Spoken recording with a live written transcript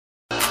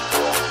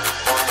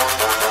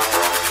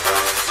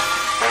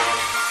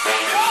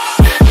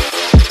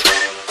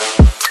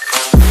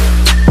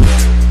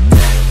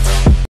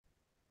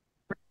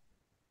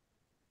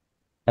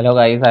Hello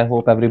guys, I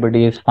hope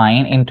everybody is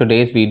fine. In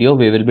today's video,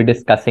 we will be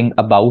discussing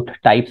about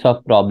types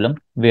of problem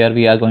where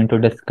we are going to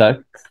discuss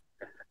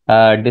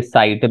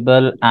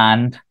decidable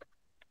and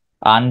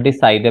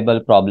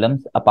undecidable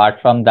problems. Apart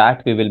from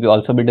that, we will be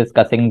also be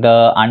discussing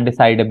the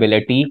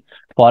undecidability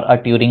for a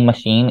Turing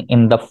machine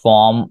in the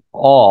form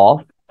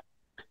of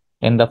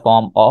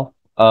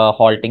a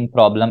halting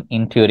problem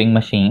in Turing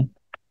machine.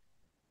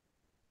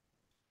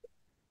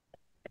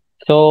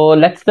 So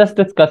let's just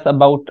discuss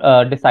about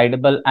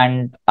decidable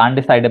and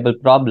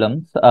undecidable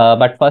problems.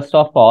 But first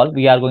of all,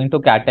 we are going to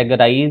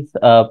categorize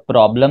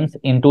problems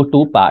into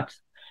two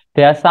parts.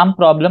 There are some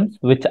problems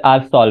which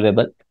are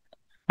solvable,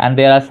 and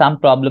there are some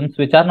problems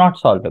which are not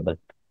solvable.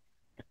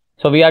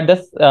 So we are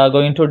just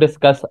going to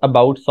discuss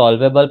about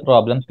solvable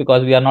problems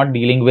because we are not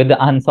dealing with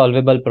the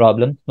unsolvable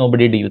problems.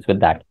 Nobody deals with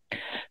that.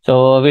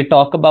 So we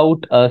talk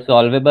about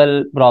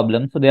solvable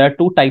problems. So there are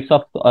two types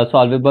of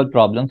solvable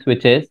problems,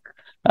 which is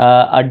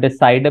a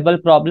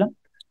decidable problem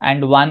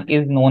and one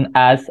is known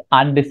as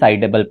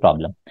undecidable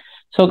problem.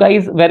 So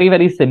guys,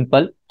 very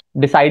simple.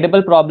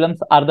 Decidable problems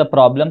are the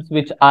problems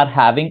which are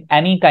having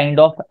any kind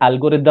of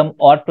algorithm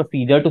or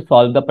procedure to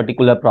solve the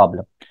particular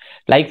problem.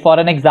 Like for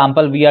an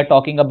example, we are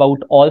talking about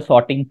all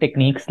sorting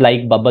techniques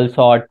like bubble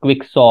sort,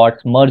 quick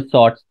sorts, merge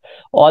sorts,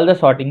 all the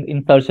sorting,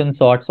 insertion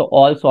sorts, so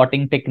all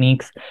sorting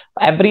techniques,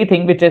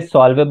 everything which is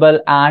solvable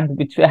and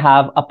which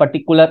have a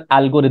particular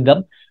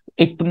algorithm.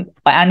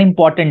 And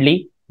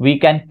importantly, we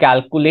can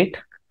calculate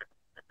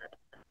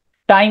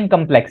time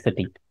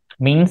complexity.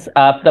 Means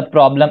the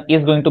problem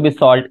is going to be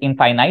solved in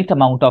finite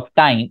amount of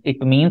time. It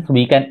means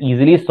we can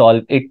easily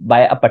solve it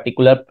by a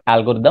particular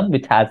algorithm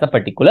which has a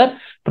particular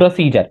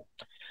procedure.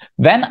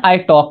 When I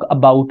talk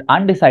about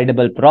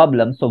undecidable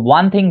problems, so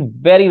one thing,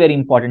 very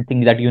important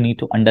thing that you need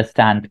to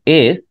understand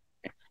is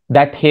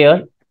that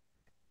here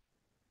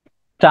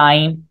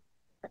time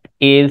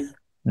is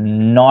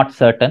not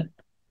certain.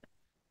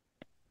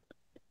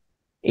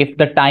 If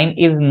the time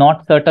is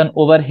not certain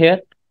over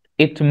here,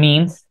 it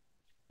means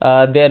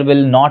there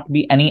will not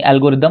be any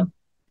algorithm,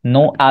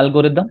 no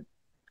algorithm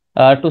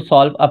to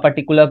solve a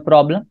particular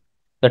problem.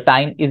 The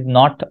time is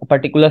not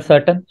particular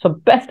certain. So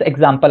best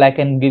example I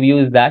can give you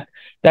is that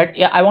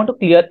yeah, I want to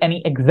clear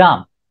any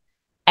exam,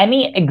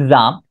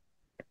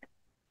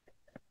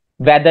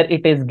 whether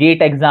it is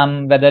GATE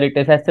exam, whether it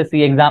is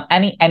SSC exam,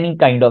 any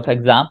kind of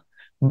exam,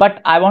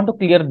 but I want to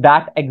clear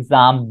that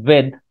exam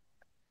with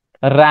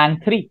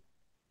rank 3.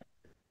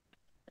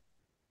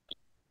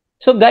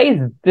 So guys,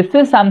 this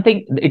is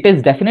something, it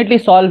is definitely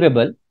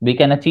solvable. We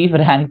can achieve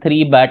rank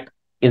 3, but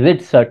is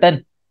it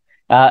certain?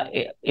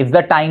 Is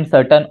the time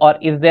certain, or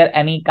is there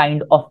any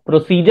kind of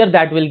procedure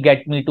that will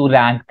get me to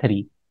rank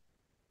 3?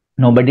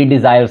 Nobody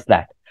desires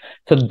that.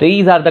 So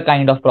these are the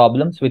kind of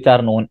problems which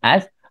are known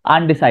as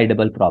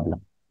undecidable problem.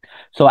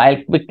 So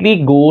I'll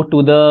quickly go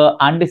to the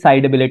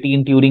undecidability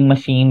in Turing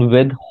machine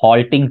with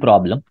halting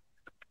problem.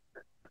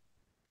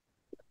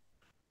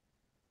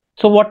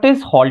 So what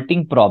is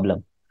halting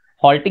problem?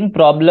 Halting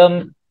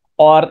problem,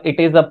 or it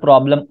is a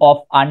problem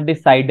of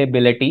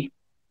undecidability.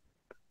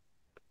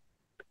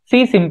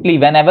 See, simply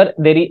whenever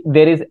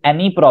there is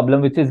any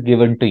problem which is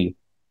given to you,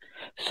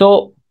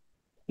 so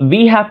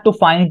we have to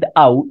find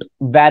out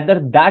whether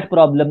that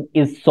problem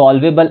is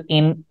solvable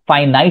in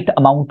finite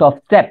amount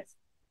of steps.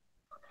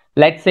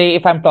 Let's say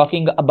if I'm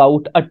talking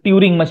about a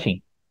Turing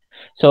machine.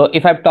 So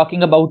if I'm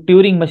talking about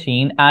Turing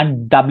machine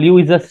and W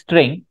is a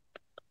string,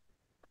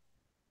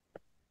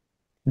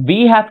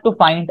 we have to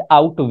find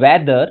out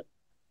whether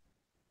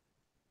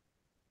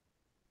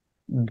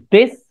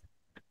this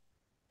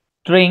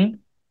string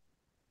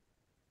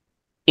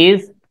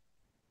is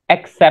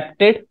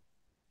accepted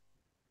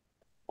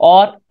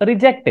or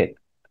rejected.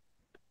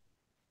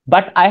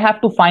 But I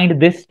have to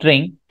find this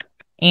string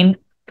in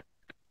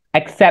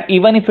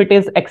even if it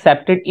is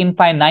accepted in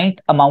finite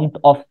amount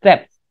of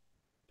steps.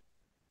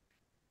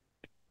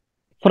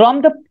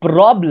 From the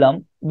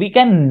problem, we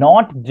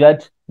cannot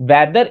judge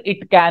whether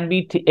it can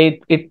be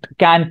it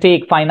can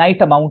take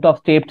finite amount of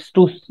steps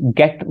to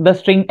get the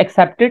string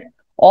accepted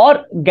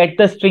or get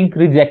the string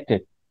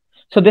rejected.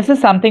 So this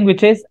is something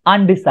which is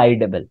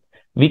undecidable.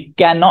 We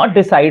cannot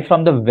decide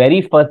from the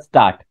very first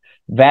start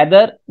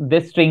whether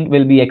this string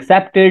will be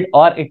accepted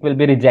or it will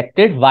be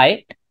rejected.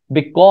 Why?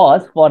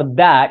 Because for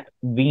that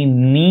we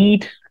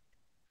need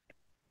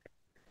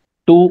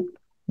to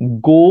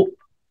go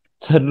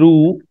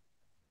through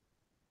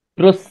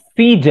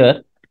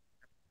procedure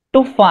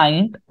to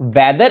find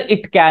whether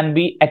it can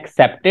be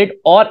accepted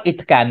or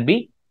it can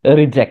be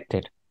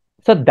rejected.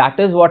 So that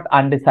is what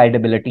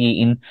undecidability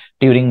in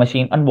Turing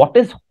machine. And what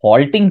is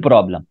halting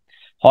problem?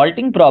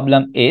 Halting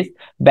problem is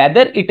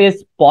whether it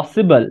is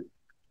possible,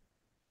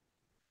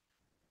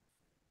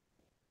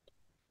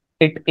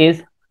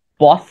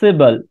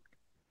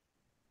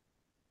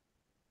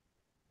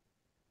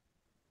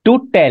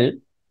 to tell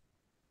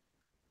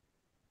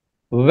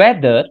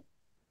whether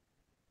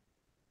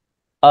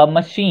a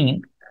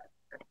machine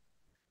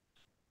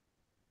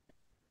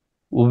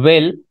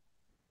will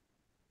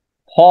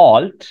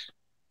halt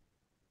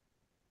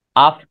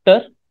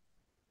after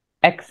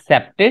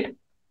accepted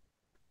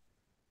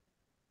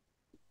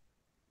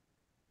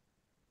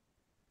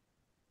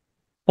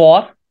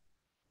for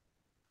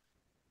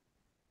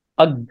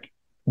a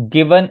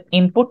given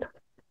input.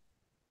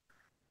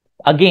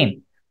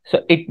 Again,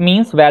 so it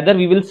means whether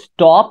we will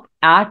stop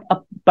at a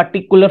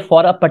particular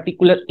for a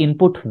particular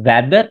input,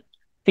 whether,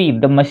 see,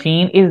 the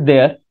machine is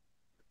there,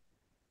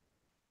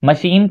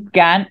 machine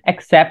can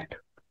accept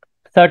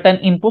certain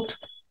input,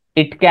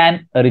 it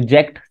can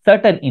reject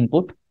certain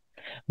input,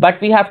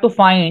 but we have to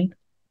find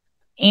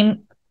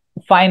in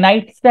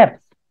finite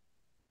steps.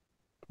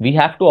 We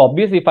have to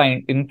obviously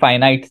find in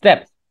finite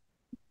steps.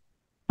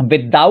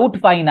 Without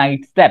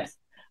finite steps,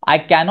 I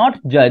cannot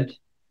judge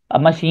a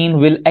machine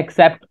will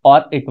accept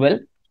or it will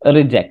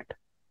reject.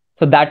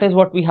 So that is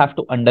what we have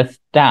to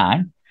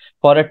understand.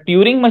 For a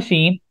Turing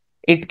machine,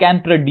 it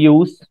can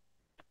produce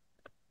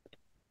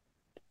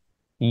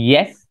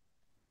yes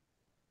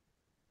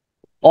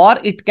or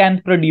it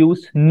can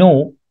produce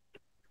no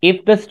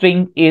if the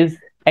string is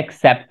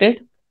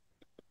accepted,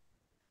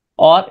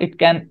 or it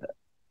can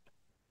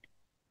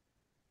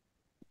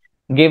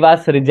give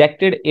us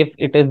rejected if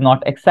it is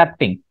not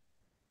accepting.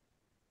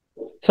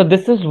 So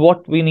this is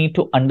what we need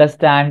to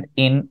understand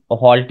in a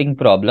halting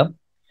problem.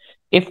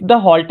 If the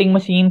halting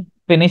machine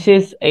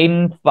finishes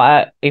in,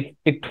 if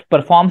it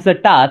performs the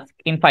task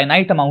in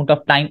finite amount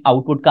of time,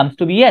 output comes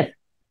to be yes.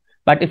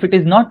 But if it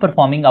is not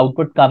performing,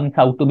 output comes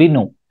out to be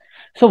no.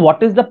 So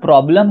what is the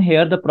problem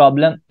here? The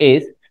problem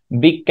is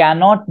we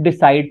cannot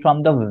decide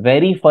from the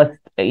very first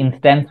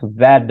instance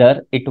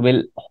whether it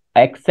will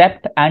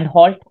accept and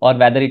halt or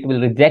whether it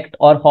will reject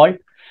or halt.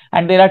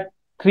 And there are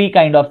three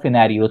kind of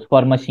scenarios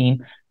for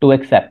machine to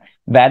accept,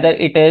 whether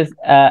it is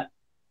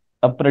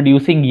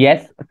producing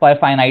yes for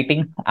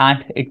finiting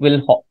and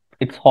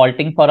it's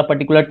halting for a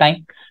particular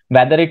time,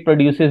 whether it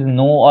produces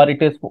no or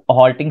it is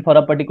halting for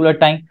a particular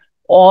time,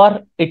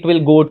 or it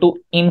will go to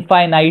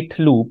infinite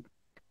loop.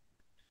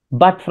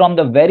 But from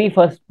the very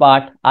first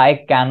part,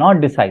 I cannot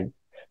decide.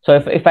 So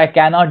if I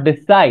cannot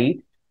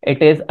decide,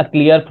 it is a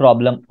clear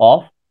problem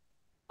of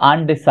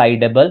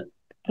undecidable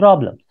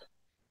problems.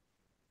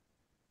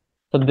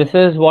 So this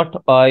is what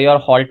your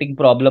halting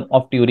problem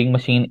of Turing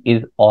machine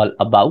is all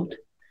about.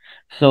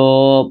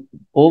 So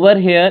over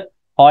here,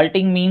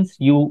 halting means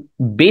you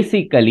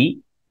basically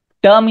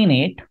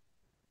terminate.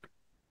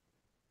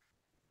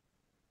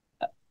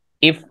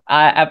 If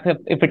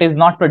it is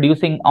not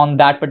producing on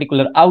that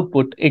particular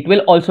output, it will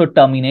also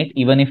terminate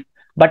even if,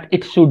 but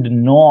it should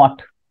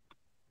not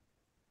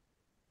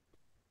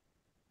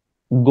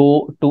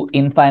go to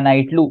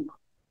infinite loop.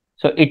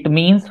 So it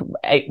means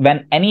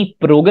when any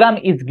program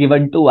is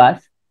given to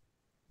us,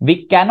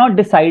 we cannot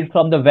decide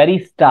from the very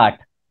start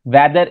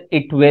whether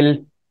it will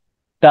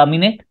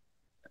terminate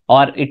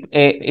or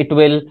it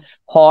will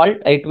halt,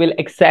 it will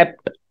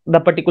accept the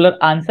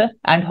particular answer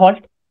and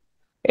halt.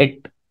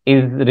 It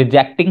is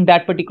rejecting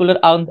that particular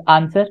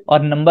answer or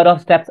number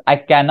of steps. I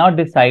cannot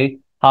decide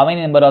how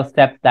many number of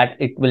steps that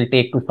it will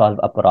take to solve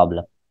a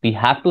problem. We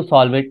have to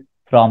solve it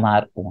from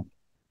our own.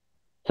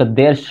 So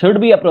there should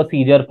be a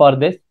procedure for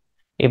this.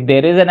 If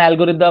there is an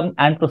algorithm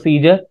and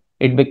procedure,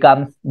 it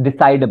becomes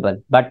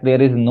decidable, but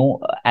there is no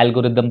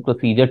algorithm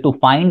procedure to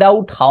find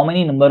out how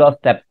many number of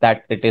steps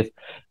that it is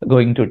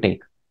going to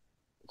take.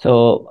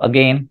 So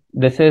again,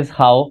 this is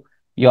how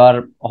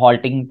your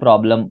halting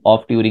problem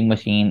of Turing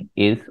machine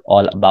is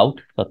all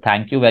about. So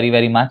thank you very,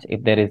 very much.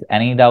 If there is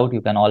any doubt,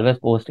 you can always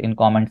post in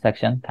comment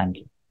section. Thank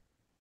you.